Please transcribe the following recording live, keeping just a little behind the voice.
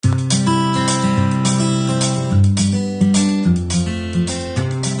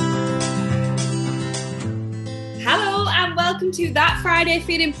to That Friday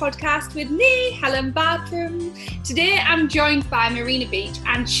Feeling podcast with me, Helen Bartram. Today I'm joined by Marina Beach,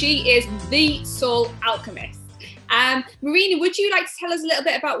 and she is the soul alchemist. Marina, would you like to tell us a little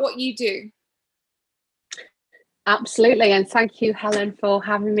bit about what you do? Absolutely, and thank you, Helen, for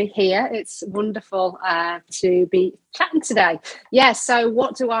having me here. It's wonderful to be chatting today. Yeah, so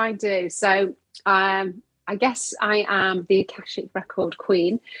what do I do? So I guess I am the Akashic Record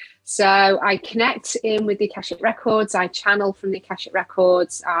Queen. So I connect in with the Akashic Records, I channel from the Akashic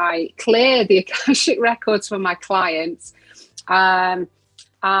Records, I clear the Akashic Records for my clients. I'm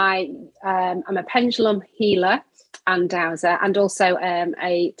a pendulum healer and dowser, and also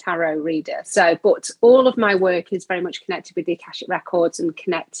a tarot reader. So, but all of my work is very much connected with the Akashic Records and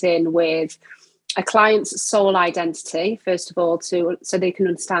connecting with a client's soul identity, first of all, so they can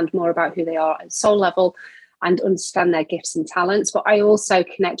understand more about who they are at soul level and understand their gifts and talents. But I also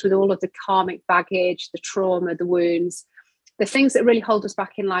connect with all of the karmic baggage, the trauma, the wounds, the things that really hold us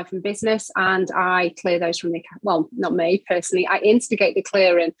back in life and business. And I clear those from well, not me personally, I instigate the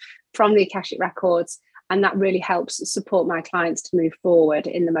clearing from the Akashic Records. And that really helps support my clients to move forward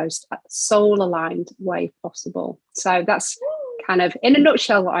in the most soul-aligned way possible. So that's kind of, in a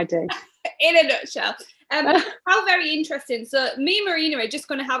nutshell, what I do. In a nutshell. How very interesting. So me and Marina are just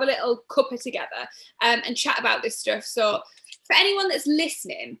going to have a little cuppa together and chat about this stuff. So for anyone that's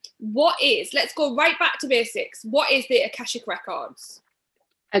listening, let's go right back to basics. What is the Akashic Records?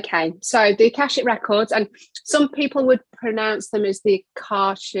 Okay, so the Akashic Records, and some people would pronounce them as the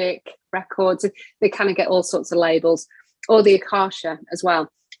Akashic Records. They kind of get all sorts of labels, or the Akasha as well.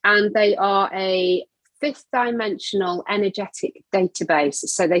 And they are a fifth dimensional energetic database.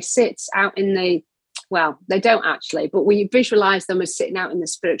 So they sit out in they don't actually, but we visualize them as sitting out in the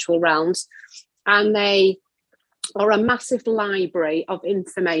spiritual realms. And they are a massive library of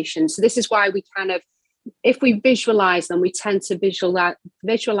information. So this is why we kind of, if we visualize them, we tend to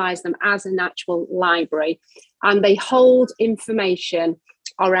visualize them as an actual library, and they hold information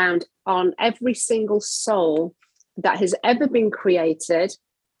on every single soul that has ever been created,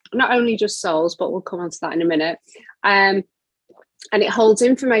 not only just souls, but we'll come on to that in a minute. And it holds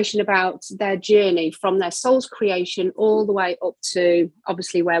information about their journey from their soul's creation all the way up to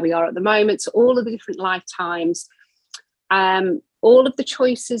obviously where we are at the moment, so all of the different lifetimes, all of the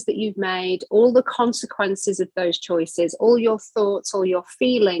choices that you've made, all the consequences of those choices, all your thoughts, all your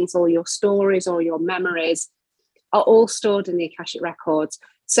feelings, all your stories, all your memories are all stored in the Akashic Records.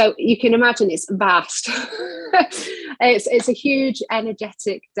 So you can imagine it's vast. It's a huge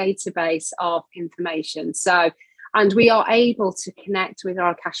energetic database of information. So, and we are able to connect with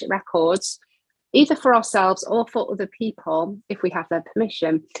our Akashic Records, either for ourselves or for other people, if we have their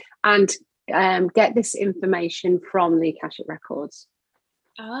permission, and get this information from the Akashic Records.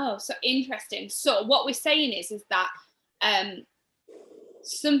 Oh, so interesting. So what we're saying is that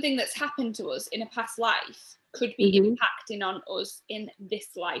something that's happened to us in a past life could be impacting on us in this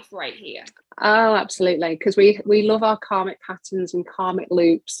life right here. Oh, absolutely, because we love our karmic patterns and karmic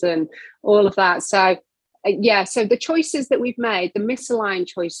loops and all of that. So so the choices that we've made, the misaligned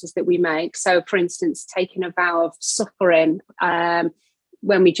choices that we make, so for instance, taking a vow of suffering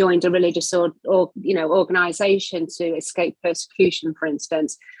when we joined a religious or organization to escape persecution, for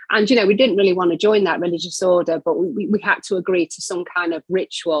instance, and we didn't really want to join that religious order, but we had to agree to some kind of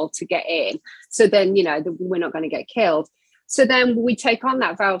ritual to get in, so then we're not going to get killed. So then we take on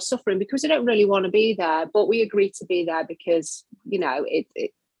that vow of suffering because we don't really want to be there, but we agree to be there because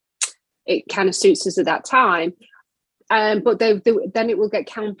it kind of suits us at that time. But then it will get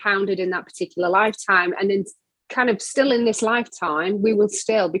compounded in that particular lifetime, and then kind of still in this lifetime, we will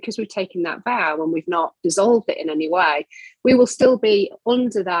still, because we've taken that vow and we've not dissolved it in any way, we will still be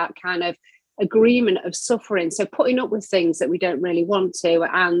under that kind of agreement of suffering. So putting up with things that we don't really want to,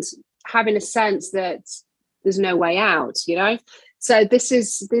 and having a sense that there's no way out, So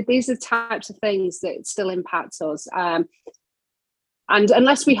these are types of things that still impact us. And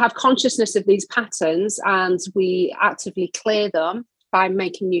unless we have consciousness of these patterns and we actively clear them by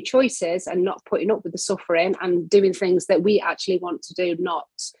making new choices and not putting up with the suffering and doing things that we actually want to do, not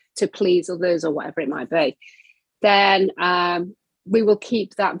to please others or whatever it might be, then we will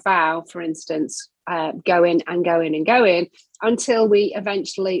keep that vow, for instance, going and going and going until we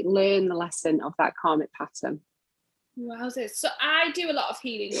eventually learn the lesson of that karmic pattern. Wow. So I do a lot of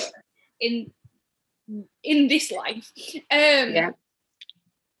healing work in this life.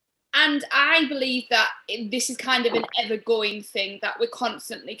 And I believe that this is kind of an ever-going thing, that we're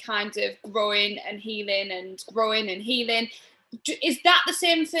constantly kind of growing and healing and growing and healing. Is that the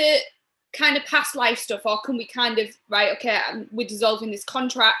same for kind of past life stuff, or can we kind of, right, okay, we're dissolving this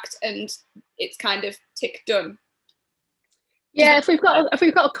contract and it's kind of tick done? Yeah, if we've got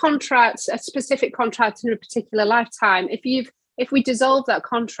a contract, a specific contract in a particular lifetime, if we dissolve that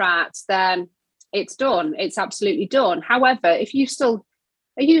contract, then it's done. It's absolutely done. However, if you still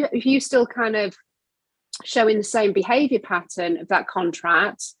kind of showing the same behavior pattern of that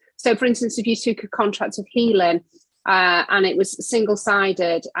contract. So, for instance, if you took a contract of healing and it was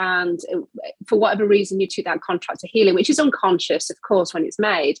single-sided, and for whatever reason you took that contract of healing, which is unconscious, of course, when it's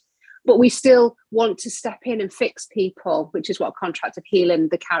made, but we still want to step in and fix people, which is what contract of healing,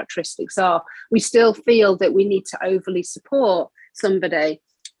 the characteristics are. We still feel that we need to overly support somebody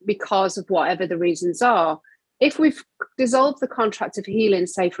because of whatever the reasons are. If we've dissolved the contract of healing,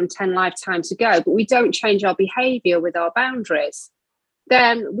 say from 10 lifetimes ago, but we don't change our behavior with our boundaries,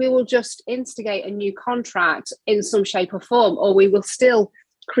 then we will just instigate a new contract in some shape or form, or we will still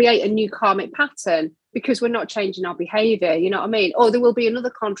create a new karmic pattern because we're not changing our behavior. You know what I mean? Or there will be another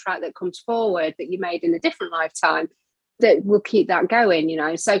contract that comes forward that you made in a different lifetime that will keep that going, you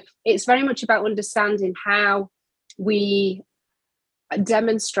know. So it's very much about understanding how we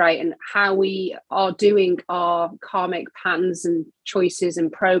demonstrate and how we are doing our karmic patterns and choices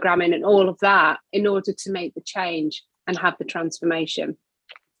and programming and all of that in order to make the change and have the transformation.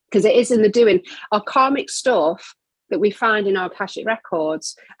 Because it is in the doing. Our karmic stuff that we find in our Akashic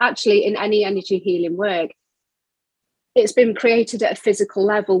records, actually in any energy healing work, it's been created at a physical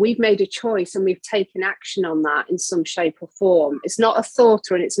level. We've made a choice and we've taken action on that in some shape or form. It's not a thought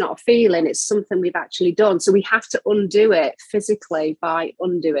or it's not a feeling, it's something we've actually done. So we have to undo it physically by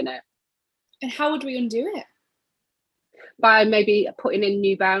undoing it. And how would we undo it? By maybe putting in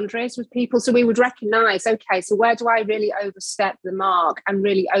new boundaries with people. So we would recognize, okay, so where do I really overstep the mark and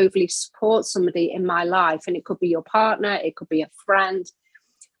really overly support somebody in my life? And it could be your partner, it could be a friend.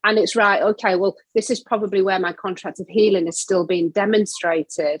 And it's right, okay, well, this is probably where my contract of healing is still being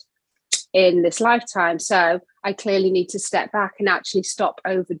demonstrated in this lifetime. So I clearly need to step back and actually stop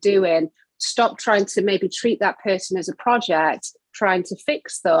overdoing, stop trying to maybe treat that person as a project, trying to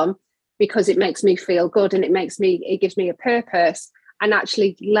fix them because it makes me feel good and it gives me a purpose, and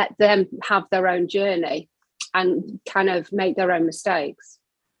actually let them have their own journey and kind of make their own mistakes.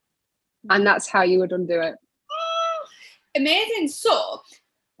 And that's how you would undo it. Amazing. So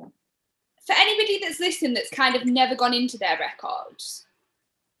for anybody that's listening that's kind of never gone into their records,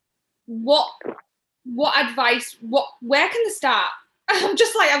 what advice, where can they start? I'm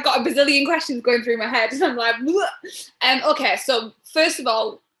just like, I've got a bazillion questions going through my head and I'm like, okay, so first of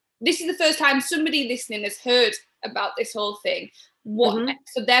all, this is the first time somebody listening has heard about this whole thing.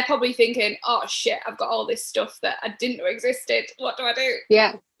 So they're probably thinking, oh shit, I've got all this stuff that I didn't know existed. What do I do?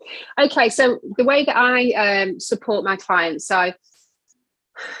 Yeah. Okay, so the way that I support my clients, so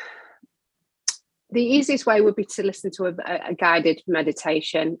the easiest way would be to listen to a guided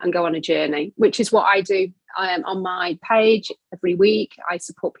meditation and go on a journey, which is what I do on my page every week. I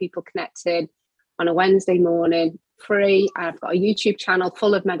support people connected on a Wednesday morning, free. I've got a YouTube channel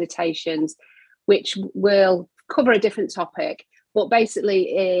full of meditations, which will cover a different topic. But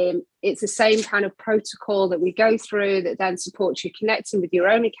basically, it's the same kind of protocol that we go through that then supports you connecting with your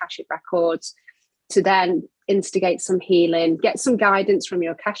own Akashic records to then instigate some healing, get some guidance from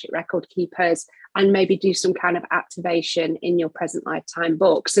your Akashic record keepers, and maybe do some kind of activation in your present lifetime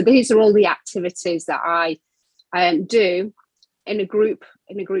book. So these are all the activities that I do in a group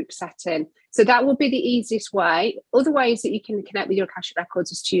setting. So that would be the easiest way. Other ways that you can connect with your Akashic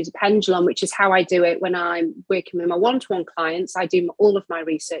records is to use a pendulum, which is how I do it when I'm working with my one-to-one clients. I do all of my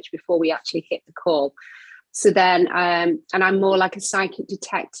research before we actually hit the call. So then, and I'm more like a psychic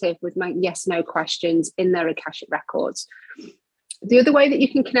detective with my yes/no questions in their Akashic records. The other way that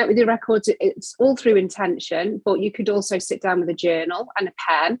you can connect with your records, it's all through intention, but you could also sit down with a journal and a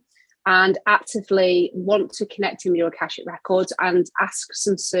pen and actively want to connect in with your Akashic records and ask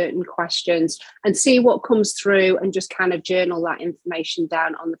some certain questions and see what comes through and just kind of journal that information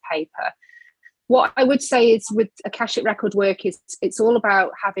down on the paper. What I would say is with Akashic record work is it's all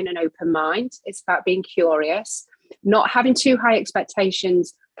about having an open mind. It's about being curious, not having too high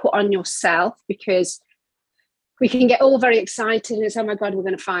expectations put on yourself, because we can get all very excited and it's, oh my God, we're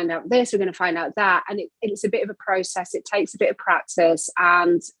going to find out this, we're going to find out that. And it's a bit of a process. It takes a bit of practice.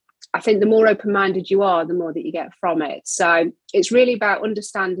 And I think the more open-minded you are, the more that you get from it. So it's really about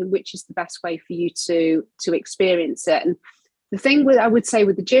understanding which is the best way for you to experience it. And the thing I would say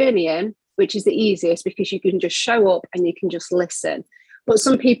with the journeying, which is the easiest because you can just show up and you can just listen. But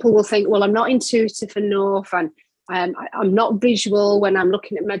some people will think, well, I'm not intuitive enough and I'm not visual when I'm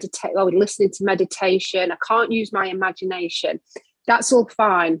looking at listening to meditation. I can't use my imagination. That's all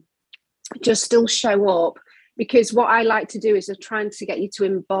fine. Just still show up because what I like to do is trying to get you to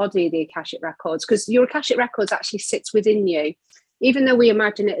embody the Akashic Records, because your Akashic Records actually sits within you. Even though we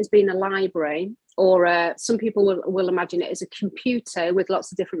imagine it as being a library, or some people will imagine it as a computer with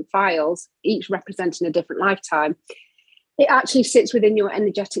lots of different files, each representing a different lifetime, it actually sits within your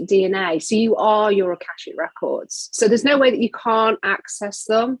energetic DNA. So you are your Akashic Records. So there's no way that you can't access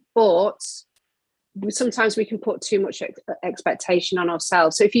them, but sometimes we can put too much expectation on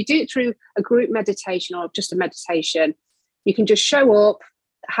ourselves. So if you do it through a group meditation or just a meditation, you can just show up,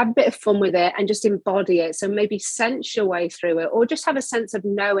 have a bit of fun with it and just embody it. So maybe sense your way through it, or just have a sense of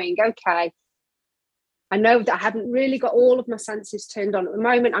knowing, okay, I know that I haven't really got all of my senses turned on at the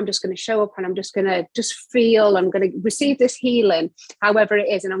moment. I'm just going to show up and I'm just going to just feel, I'm going to receive this healing, however it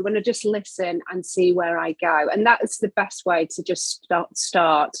is. And I'm going to just listen and see where I go. And that is the best way to just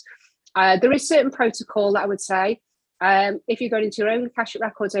start. There is certain protocol that I would say. If you're going into your own Akashic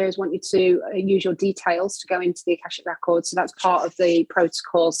Records, I always want you to use your details to go into the Akashic Records. So that's part of the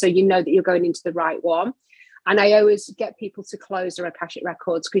protocol. So you know that you're going into the right one. And I always get people to close their Akashic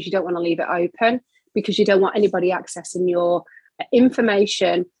Records because you don't want to leave it open, because you don't want anybody accessing your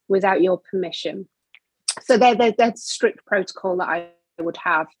information without your permission. So they're strict protocol that I would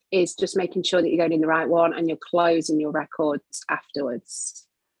have, is just making sure that you're going in the right one and you're closing your records afterwards.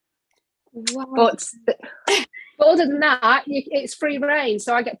 Wow. But other than that, it's free reign.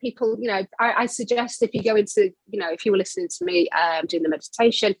 So I get people, I suggest if you go into, if you were listening to me doing the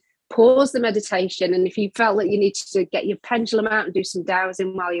meditation, pause the meditation. And if you felt that you needed to get your pendulum out and do some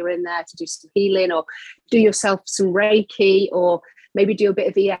dowsing while you're in there to do some healing, or do yourself some Reiki, or maybe do a bit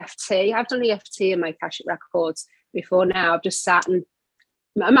of EFT. I've done EFT in my Akashic Records before now. I've just sat and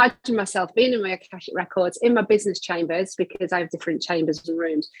imagine myself being in my Akashic Records in my business chambers, because I have different chambers and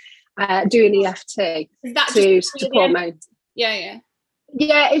rooms, doing EFT to support me. Yeah.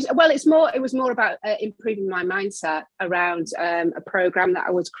 It was more about improving my mindset around a program that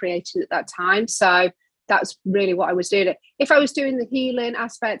I was creating at that time. So that's really what I was doing. If I was doing the healing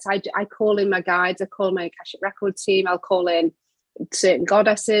aspects, I call in my guides, I call my Akashic Record team, I'll call in certain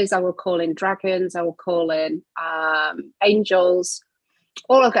goddesses, I will call in dragons, I will call in angels,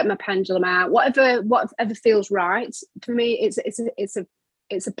 or I'll get my pendulum out, whatever feels right. For me,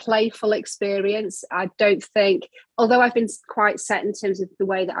 it's a playful experience. I don't think, although I've been quite set in terms of the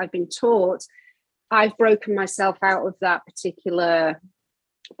way that I've been taught, I've broken myself out of that particular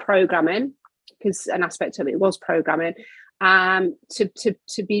programming, because an aspect of it was programming,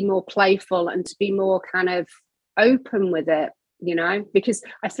 to be more playful and to be more kind of open with it, because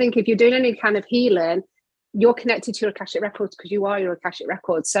I think if you're doing any kind of healing, you're connected to your Akashic Records because you are your Akashic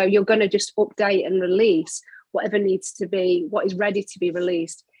Records. So you're going to just update and release whatever needs to be, what is ready to be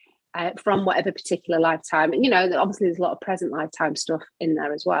released from whatever particular lifetime. And, obviously there's a lot of present lifetime stuff in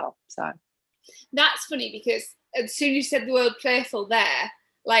there as well. So that's funny, because as soon as you said the word playful there,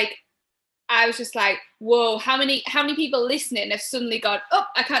 like, I was just like, whoa, how many people listening have suddenly gone, oh,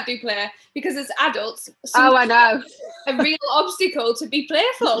 I can't do play, because as adults, I know, a real obstacle to be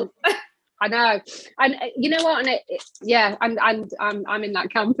playful. I know, and you know what, and I'm in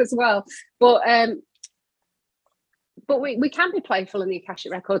that camp as well, but we can be playful in the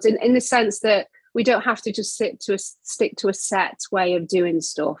Akashic Records in the sense that we don't have to just stick to a set way of doing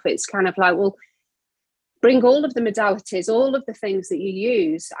stuff. It's kind of like, well, bring all of the modalities, all of the things that you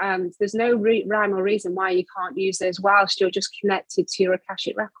use, and there's no rhyme or reason why you can't use those whilst you're just connected to your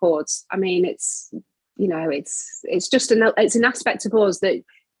Akashic Records. I mean, it's just it's an aspect of us that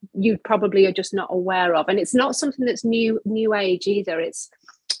you probably are just not aware of, and it's not something that's new age either. It's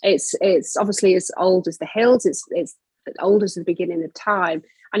obviously as old as the hills. It's old as the beginning of time,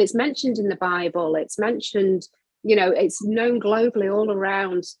 and it's mentioned in the Bible. It's mentioned, it's known globally all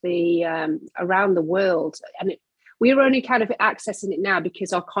around the world, and we're only kind of accessing it now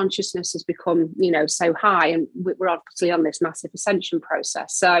because our consciousness has become so high, and we're obviously on this massive ascension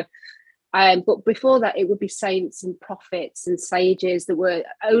process. So but before that, it would be saints and prophets and sages that were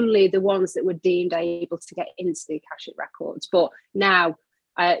only the ones that were deemed able to get into the Akashic Records. But now,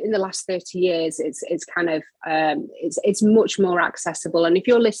 in the last 30 years, it's kind of it's much more accessible. And if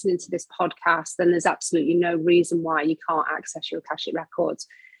you're listening to this podcast, then there's absolutely no reason why you can't access your Akashic Records.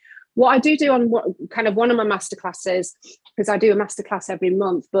 What I do on one of my masterclasses, because I do a masterclass every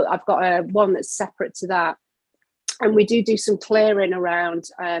month, but I've got one that's separate to that. And we do some clearing around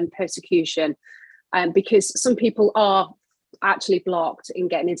persecution, because some people are actually blocked in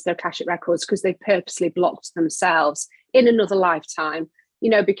getting into their Akashic Records because they purposely blocked themselves in another lifetime,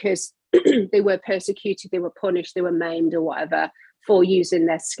 because they were persecuted, they were punished, they were maimed or whatever for using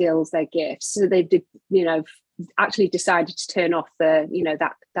their skills, their gifts. So they did, actually decided to turn off the,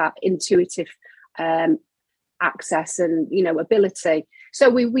 that intuitive access and, you know, ability. So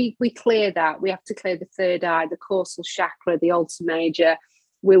we clear that. We have to clear the third eye, the causal chakra, the altar major.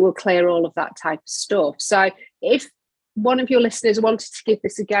 We will clear all of that type of stuff. So if one of your listeners wanted to give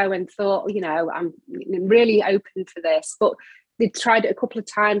this a go and thought, you know, I'm really open for this, but they tried it a couple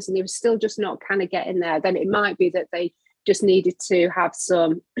of times and they were still just not kind of getting there, then it might be that they just needed to have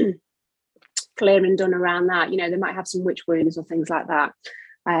some clearing done around that. You know, they might have some witch wounds or things like that.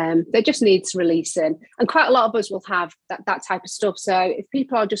 They just needs releasing, and quite a lot of us will have that type of stuff. So if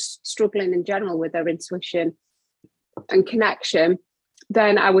people are just struggling in general with their intuition and connection,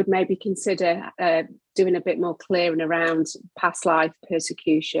 then I would maybe consider doing a bit more clearing around past life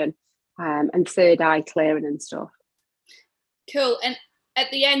persecution and third eye clearing and stuff. Cool. And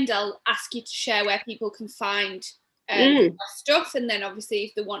at the end, I'll ask you to share where people can find stuff, and then obviously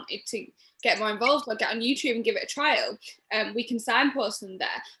if they wanted to get more involved or get on YouTube and give it a trial, we can signpost them there.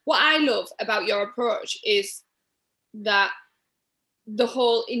 What I love about your approach is that the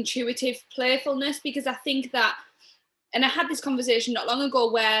whole intuitive playfulness, because I think that, and I had this conversation not long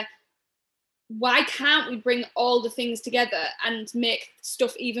ago where, why can't we bring all the things together and make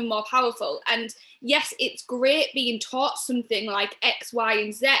stuff even more powerful? And yes, it's great being taught something like X, Y,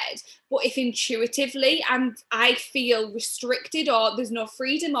 and Z, but if intuitively and I feel restricted or there's no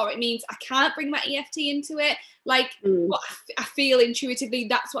freedom, or it means I can't bring my EFT into it, like what I feel intuitively,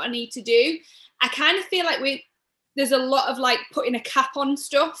 that's what I need to do. I kind of feel like there's a lot of like putting a cap on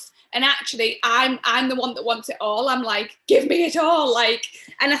stuff, and actually I'm the one that wants it all. I'm like, give me it all, like,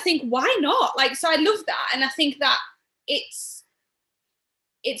 and I think, why not? Like, so I love that, and I think that it's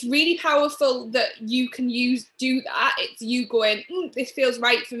really powerful that you can do that. It's you going, this feels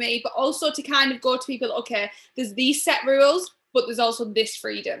right for me, but also to kind of go to people, okay, there's these set rules, but there's also this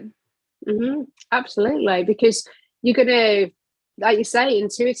freedom. Absolutely, because you're gonna, like you say,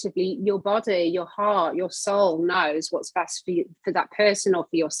 intuitively, your body, your heart, your soul knows what's best for you, for that person or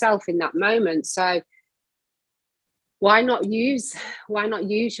for yourself in that moment. So why not use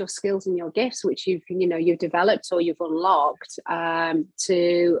your skills and your gifts, which you've developed or you've unlocked,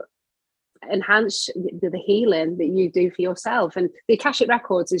 to enhance the healing that you do for yourself. And the Akashic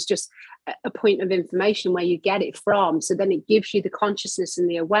Records is just a point of information where you get it from. So then it gives you the consciousness and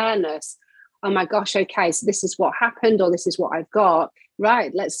the awareness. Oh my gosh, okay, so this is what happened, or this is what I've got.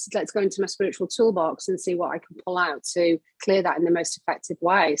 Right, let's go into my spiritual toolbox and see what I can pull out to clear that in the most effective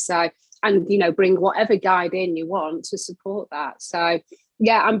way. So, and bring whatever guide in you want to support that. So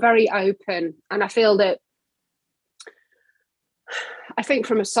yeah, I'm very open, and I feel that, I think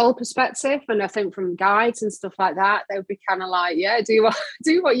from a soul perspective, and I think from guides and stuff like that, they would be kind of like, yeah, do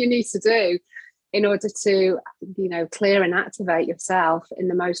what you need to do in order to, clear and activate yourself in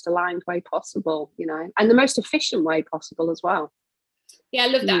the most aligned way possible, and the most efficient way possible as well. Yeah, I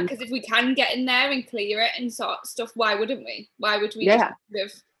love that, because if we can get in there and clear it and sort stuff, why wouldn't we? Why would we just kind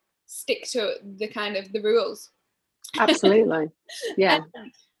of stick to the rules? Absolutely. Yeah.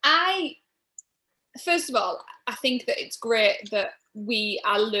 First of all, I think that it's great that we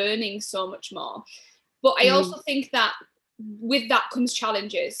are learning so much more. But I also think that with that comes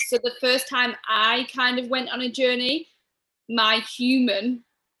challenges. So the first time I kind of went on a journey, my human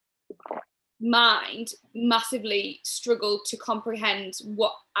mind massively struggled to comprehend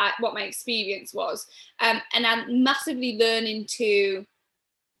what my experience was. And I'm massively learning to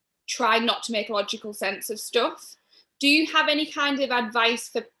try not to make logical sense of stuff. Do you have any kind of advice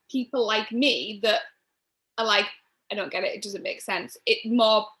for people like me that are like, I don't get it, it doesn't make sense? It's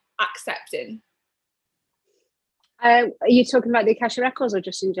more accepting. Are you talking about the Akashic Records or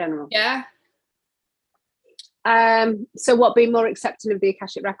just in general? Yeah. So what, being more accepting of the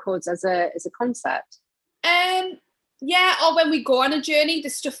Akashic Records as a concept? Yeah, or when we go on a journey, the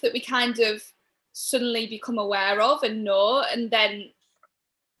stuff that we kind of suddenly become aware of and know, and then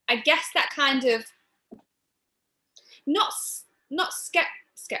I guess that kind of not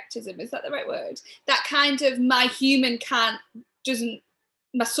skepticism, is that the right word? That kind of, my human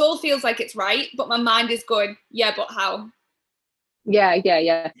my soul feels like it's right, but my mind is going, yeah, but how?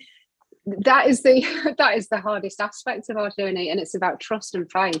 Yeah. That is the hardest aspect of our journey, and it's about trust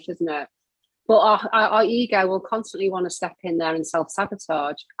and faith, isn't it? But our ego will constantly want to step in there and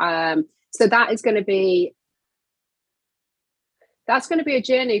self-sabotage. So that's going to be a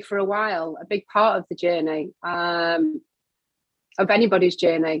journey for a while, a big part of the journey, of anybody's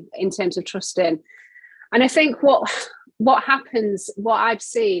journey in terms of trusting. And I think what happens, what I've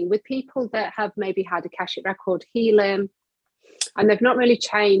seen with people that have maybe had Akashic Record healing, and they've not really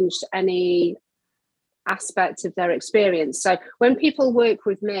changed any aspect of their experience. So when people work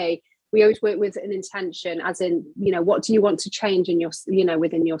with me, we always work with an intention, as in, you know, what do you want to change in your, you know,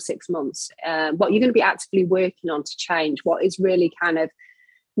 within your 6 months? What you're going to be actively working on to change? What is really kind of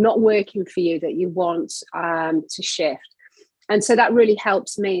not working for you that you want to shift? And so that really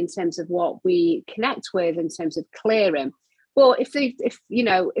helps me in terms of what we connect with in terms of clearing. Well, if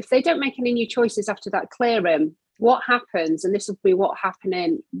they don't make any new choices after that clearing, what happens, and this will be what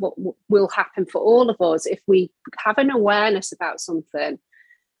will happen for all of us, if we have an awareness about something,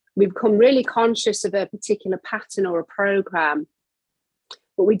 we become really conscious of a particular pattern or a program,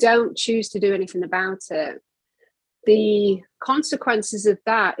 but we don't choose to do anything about it. The consequences of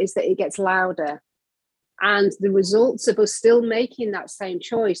that is that it gets louder. And the results of us still making that same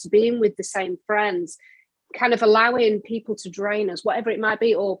choice, being with the same friends, kind of allowing people to drain us, whatever it might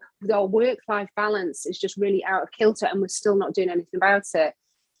be, or our work-life balance is just really out of kilter and we're still not doing anything about it,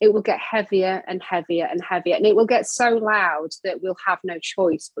 it will get heavier and heavier and heavier. And it will get so loud that we'll have no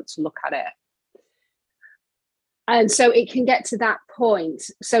choice but to look at it. And so it can get to that point.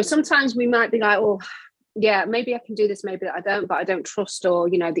 So sometimes we might be like, oh, yeah, maybe I can do this, maybe I don't, but I don't trust, or,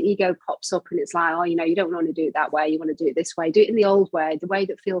 you know, the ego pops up and it's like, oh, you know, you don't want to do it that way, you want to do it this way, do it in the old way, the way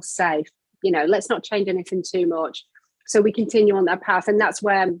that feels safe, you know, let's not change anything too much. So we continue on that path. And that's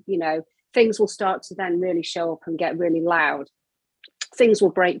where, you know, things will start to then really show up and get really loud. Things will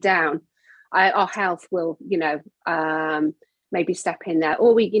break down. Our health will, you know, maybe step in there.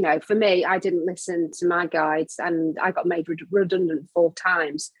 Or we, you know, for me, I didn't listen to my guides and I got made redundant 4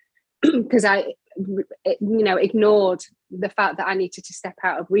 times because I, you know, ignored the fact that I needed to step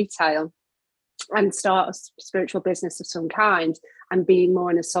out of retail and start a spiritual business of some kind and being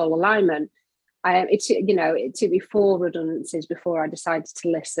more in a soul alignment. It took me 4 redundancies before I decided to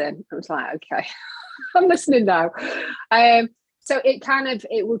listen. I was like, okay, I'm listening now. So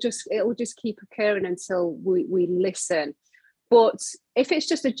it will just keep occurring until we listen. But if it's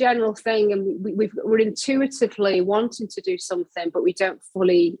just a general thing and we're intuitively wanting to do something, but we don't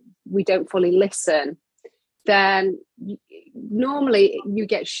fully listen, then normally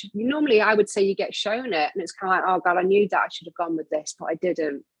I would say you get shown it, and it's kind of like, oh God, I knew that I should have gone with this, but I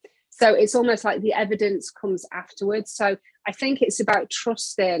didn't. So it's almost like the evidence comes afterwards. So I think it's about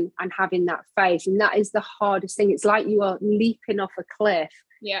trusting and having that faith, and that is the hardest thing. It's like you are leaping off a cliff,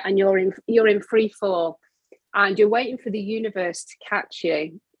 yeah, and you're in free fall. And you're waiting for the universe to catch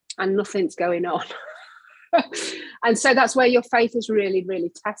you and nothing's going on. And so that's where your faith is really, really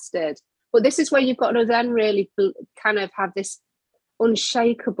tested. But this is where you've got to then really kind of have this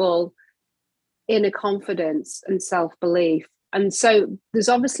unshakable inner confidence and self-belief. And so there's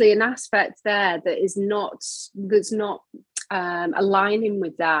obviously an aspect there that's not aligning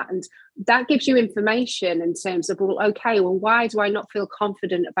with that. And that gives you information in terms of, well, okay, well, why do I not feel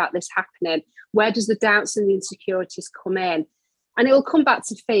confident about this happening? Where does the doubts and the insecurities come in? And it will come back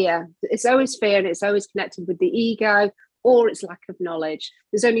to fear. It's always fear, and it's always connected with the ego or its lack of knowledge.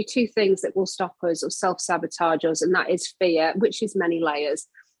 There's only 2 things that will stop us or self-sabotage us, and that is fear, which is many layers,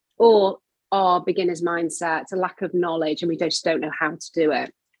 or our beginner's mindset, a lack of knowledge, and we just don't know how to do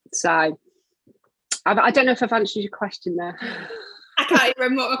it. So I don't know if I've answered your question there. I can't even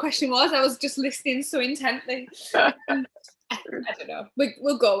remember what my question was. I was just listening so intently. I don't know.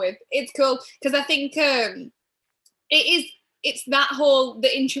 We'll go with it's cool because I think it's that whole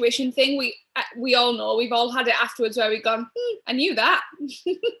the intuition thing. We all know, we've all had it afterwards where we've gone, I knew that.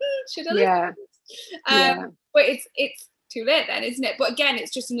 Should I? Yeah. But it's too late then, isn't it? But again,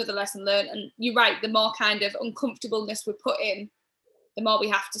 it's just another lesson learned. And you're right, the more kind of uncomfortableness we put in, the more we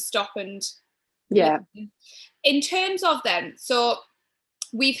have to stop and in terms of them. So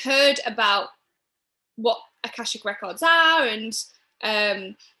we've heard about what Akashic records are and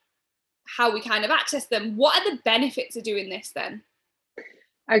how we kind of access them. What are the benefits of doing this then?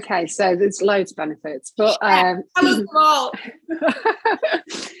 Okay, so there's loads of benefits, but tell us them all.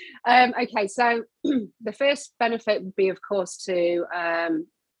 Okay, so the first benefit would be, of course, to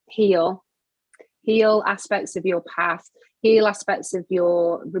heal aspects of your path, heal aspects of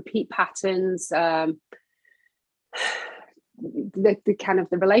your repeat patterns, the kind of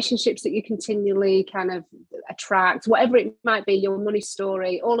the relationships that you continually kind of attract, whatever it might be, your money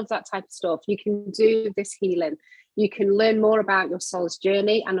story, all of that type of stuff. You can do this healing. You can learn more about your soul's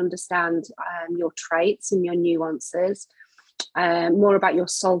journey and understand your traits and your nuances, more about your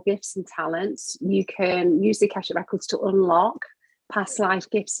soul gifts and talents. You can use the Akashic records to unlock past life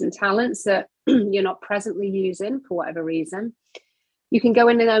gifts and talents that you're not presently using for whatever reason. You can go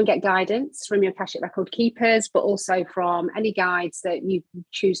in there and get guidance from your Akashic record keepers, but also from any guides that you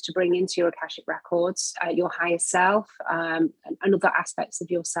choose to bring into your Akashic records, your higher self, and other aspects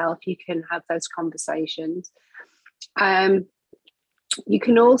of yourself. You can have those conversations. You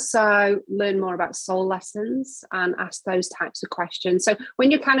can also learn more about soul lessons and ask those types of questions. So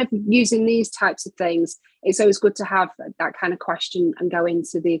when you're kind of using these types of things, it's always good to have that kind of question and go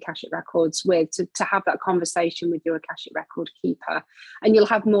into the Akashic Records with, to have that conversation with your Akashic Record keeper. And you'll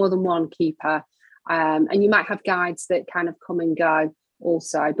have more than one keeper. And you might have guides that kind of come and go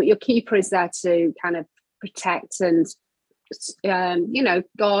also. But your keeper is there to kind of protect and,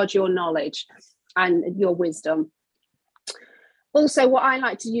 guard your knowledge and your wisdom. Also, what I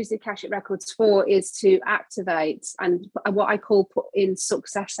like to use the Akashic Records for is to activate and what I call put in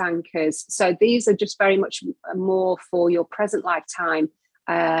success anchors. So these are just very much more for your present lifetime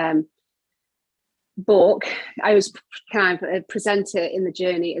book. I was kind of present it in the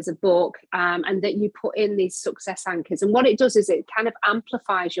journey as a book, and that you put in these success anchors. And what it does is it kind of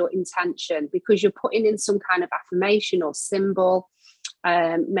amplifies your intention, because you're putting in some kind of affirmation or symbol,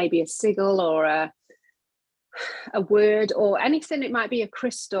 maybe a sigil or a word or anything. It might be a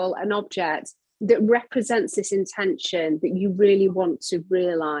crystal, an object that represents this intention that you really want to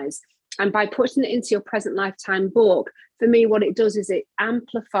realize. And by putting it into your present lifetime book, for me, what it does is it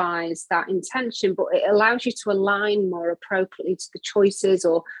amplifies that intention, but it allows you to align more appropriately to the choices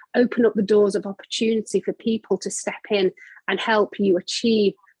or open up the doors of opportunity for people to step in and help you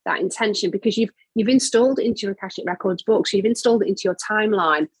achieve that intention, because you've installed it into your Akashic Records books, you've installed it into your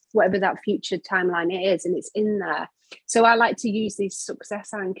timeline, whatever that future timeline is, and it's in there. So I like to use these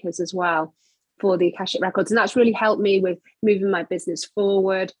success anchors as well for the Akashic Records, and that's really helped me with moving my business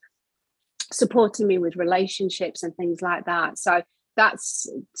forward, supporting me with relationships and things like that. So that's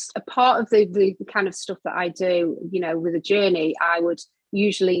a part of the kind of stuff that I do, with a journey. I would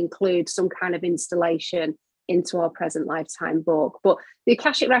usually include some kind of installation into our present lifetime book. But the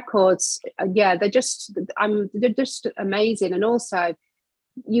Akashic Records, they're just amazing. And also,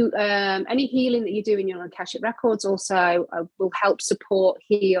 you any healing that you do in your Akashic Records also will help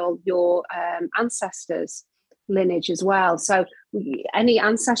heal your ancestors' lineage as well. So any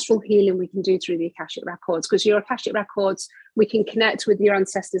ancestral healing we can do through the Akashic Records, because your Akashic Records, we can connect with your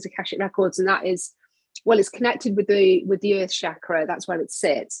ancestors' Akashic Records, and that is, well, it's connected with the earth chakra. That's where it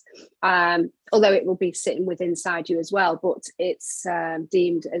sits, although it will be sitting within inside you as well, but it's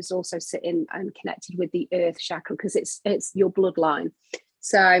deemed as also sitting and connected with the earth chakra, because it's your bloodline.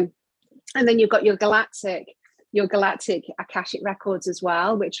 So, and then you've got your galactic Akashic Records as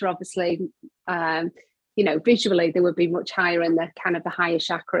well, which are obviously visually they would be much higher in the kind of the higher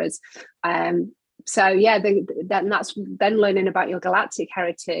chakras. That's then learning about your galactic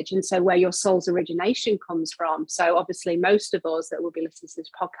heritage, and so where your soul's origination comes from. So obviously most of us that will be listening to this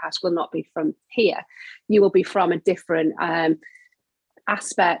podcast will not be from here. You will be from a different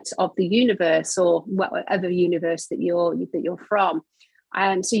aspect of the universe, or whatever universe that you're from.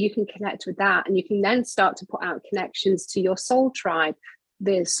 So you can connect with that, and you can then start to put out connections to your soul tribe,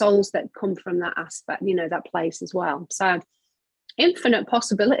 the souls that come from that aspect, that place as well. So infinite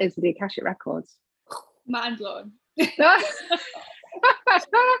possibilities with the Akashic Records. Mind blown.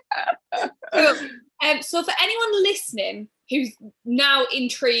 So for anyone listening who's now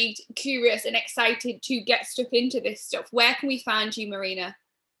intrigued, curious and excited to get stuck into this stuff, where can we find you, Marina?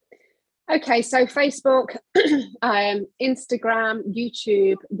 Okay, so Facebook, Instagram,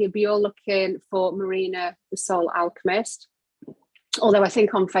 YouTube, you'll be all looking for Marina the Soul Alchemist. Although I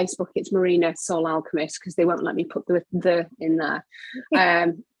think on Facebook it's Marina Soul Alchemist, because they won't let me put the in there.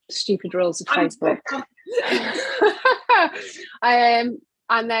 Stupid rules of Facebook.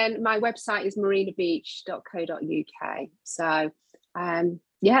 And then my website is marinabeach.co.uk. So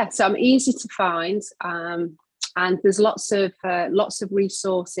so I'm easy to find, and there's lots of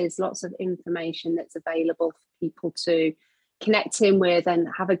resources, lots of information that's available for people to connect in with and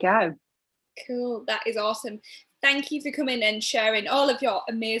have a go. Cool, that is awesome. Thank you for coming and sharing all of your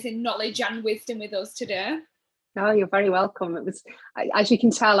amazing knowledge and wisdom with us today. Oh, you're very welcome. It was, as you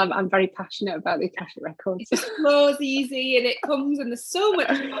can tell, I'm very passionate about the Akashic Records. It flows easy and it comes, and there's so much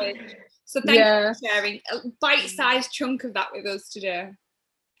knowledge. So thank you for sharing a bite-sized chunk of that with us today.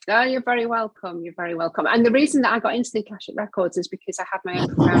 Oh, you're very welcome. You're very welcome. And the reason that I got into the Akashic Records is because I had my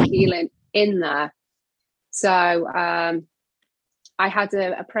own profound healing in there. So I had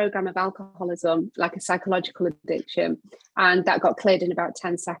a program of alcoholism, like a psychological addiction, and that got cleared in about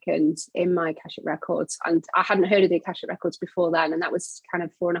 10 seconds in my Akashic Records. And I hadn't heard of the Akashic Records before then, and that was kind of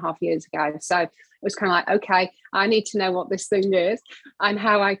 4.5 years ago. So it was kind of like, okay, I need to know what this thing is and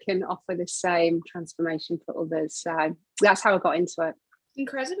how I can offer the same transformation for others. So that's how I got into it.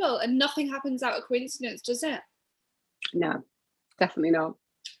 Incredible. And nothing happens out of coincidence, does it? No, definitely not.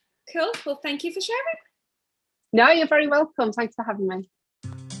 Cool. Well, thank you for sharing. No, you're very welcome. Thanks for having me.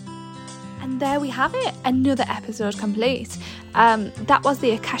 And there we have it, another episode complete. That was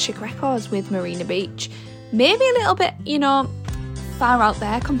the Akashic Records with Marina Beach. Maybe a little bit, far out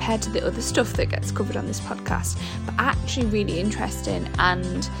there compared to the other stuff that gets covered on this podcast, but actually really interesting.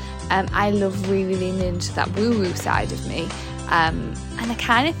 And I love really leaning into that woo-woo side of me. And I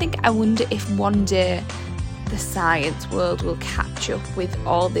kind of think, I wonder if one day the science world will catch up with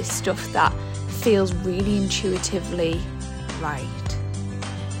all this stuff that feels really intuitively right.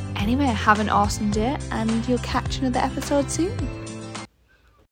 Anyway, have an awesome day, and you'll catch another episode soon.